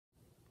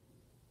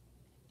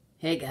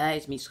Hey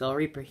guys, me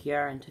SkullReaper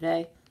here, and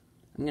today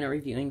I'm gonna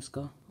reviewing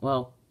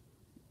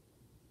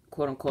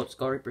quote-unquote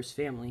SkullReaper's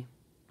family.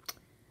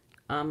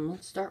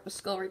 Let's start with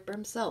SkullReaper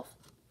himself.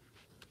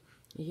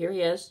 Here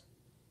he is.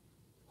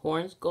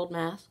 Horns, gold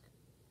mask,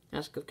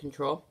 mask of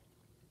control.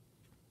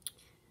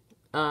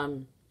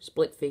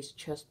 Split face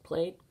chest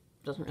plate.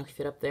 Doesn't really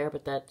fit up there,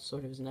 but that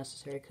sort of is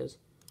necessary because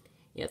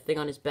thing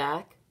on his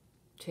back,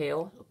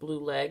 tail, blue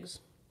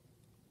legs.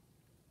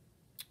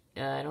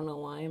 I don't know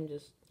why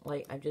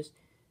I've just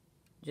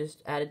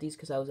added these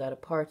because I was out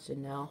of parts,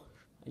 and now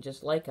I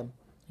just like them,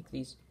 like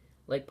these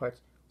leg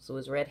parts. So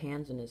his red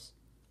hands and his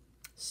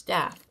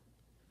staff.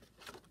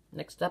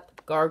 Next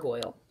up,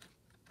 Gargoyle.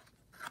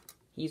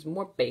 He's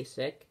more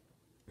basic,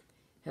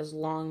 has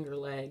longer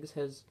legs,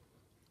 has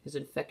his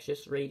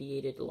infectious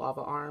radiated lava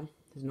arm,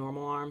 his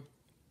normal arm,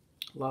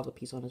 lava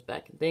piece on his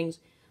back and things,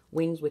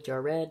 wings which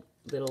are red,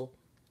 little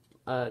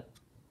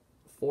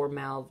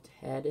four-mouthed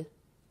head.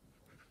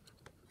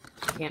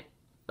 I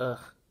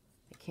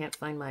can't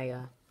find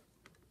my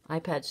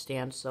iPad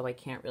stand, so I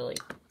can't really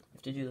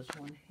have to do this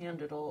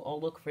one-handed. I'll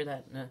look for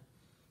that in a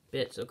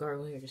bit. So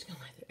Gargoyle, you're just gonna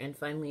lie there. And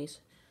finally,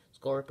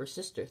 SkullReaper's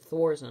sister,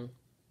 Thorzen.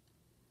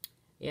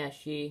 Yeah,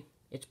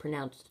 it's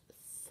pronounced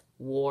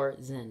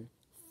Thorzen.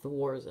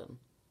 Thorzen.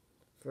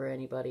 For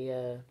anybody,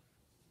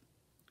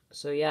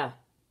 so yeah.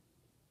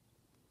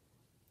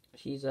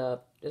 She's,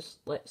 just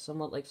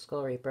somewhat like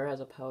SkullReaper,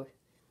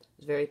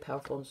 is very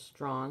powerful and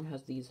strong,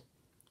 has these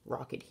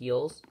rocket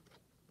heels.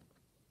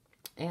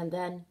 And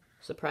then,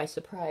 surprise,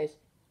 surprise,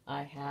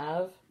 I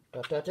have,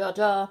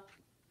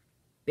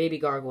 baby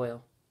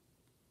Gargoyle.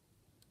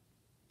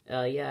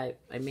 I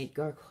made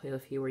Gargoyle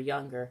if he were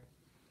younger.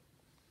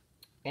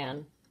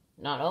 And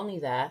not only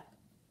that,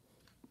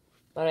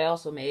 but I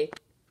also made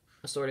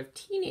a sort of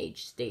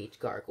teenage stage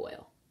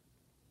Gargoyle.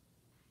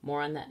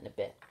 More on that in a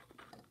bit.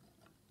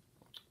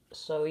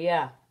 So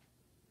yeah,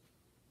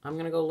 I'm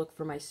gonna go look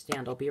for my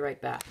stand. I'll be right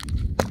back.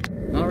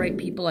 Alright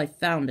people, I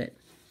found it.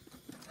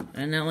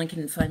 And now I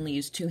can finally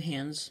use two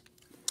hands.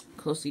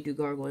 Closely do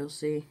Gargoyle,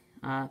 see?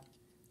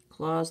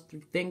 Claws,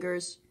 3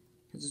 fingers,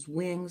 his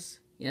wings.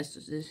 Yes,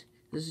 this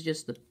is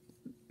just the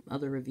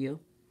other review.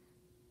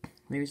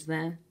 There's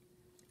that.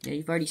 Yeah,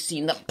 you've already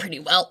seen them pretty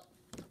well.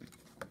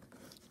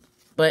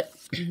 But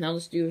now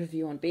let's do a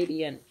review on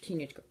baby and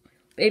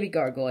baby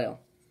Gargoyle.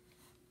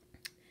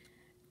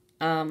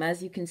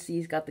 As you can see,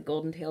 he's got the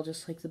golden tail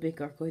just like the big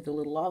Gargoyle, the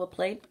little lava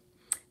plate.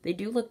 They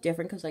do look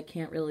different because I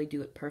can't really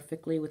do it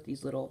perfectly with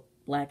these little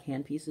black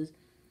hand pieces,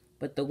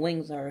 but the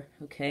wings are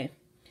okay.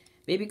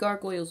 Baby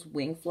Gargoyle's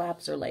wing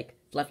flaps are like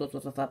flap, flap,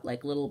 flap, flap, flap,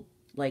 like little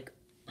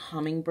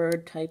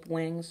hummingbird type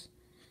wings.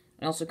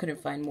 I also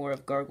couldn't find more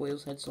of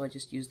Gargoyle's head, so I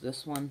just used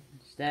this one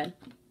instead.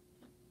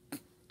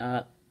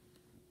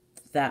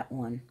 That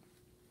one.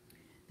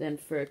 Then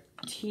for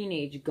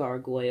teenage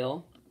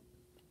Gargoyle,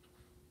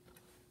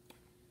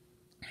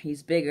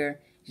 he's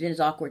bigger. He's in his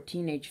awkward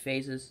teenage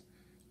phases.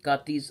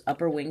 Got these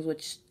upper wings,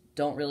 which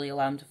don't really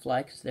allow him to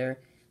fly because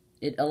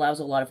it allows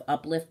a lot of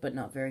uplift, but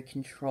not very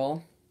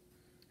control.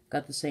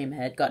 Got the same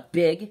head. Got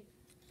big,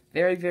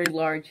 very, very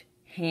large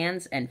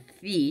hands and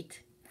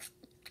feet.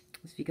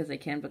 It's because I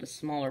can, but a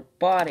smaller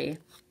body.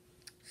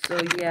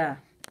 So yeah,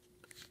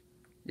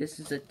 this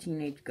is a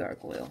teenage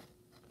Gargoyle.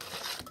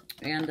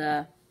 And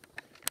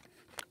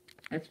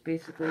that's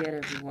basically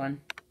it,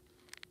 everyone.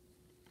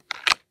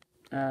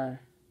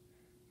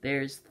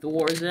 There's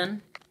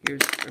Thorzen.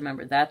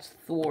 Remember, that's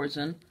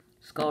Thorzen,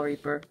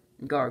 SkullReaper,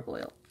 and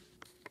Gargoyle.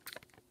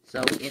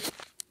 So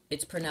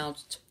it's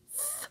pronounced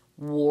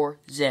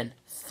Thorzen.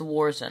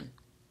 Thorzen.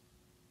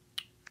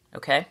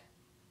 Okay?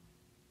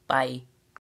 Bye.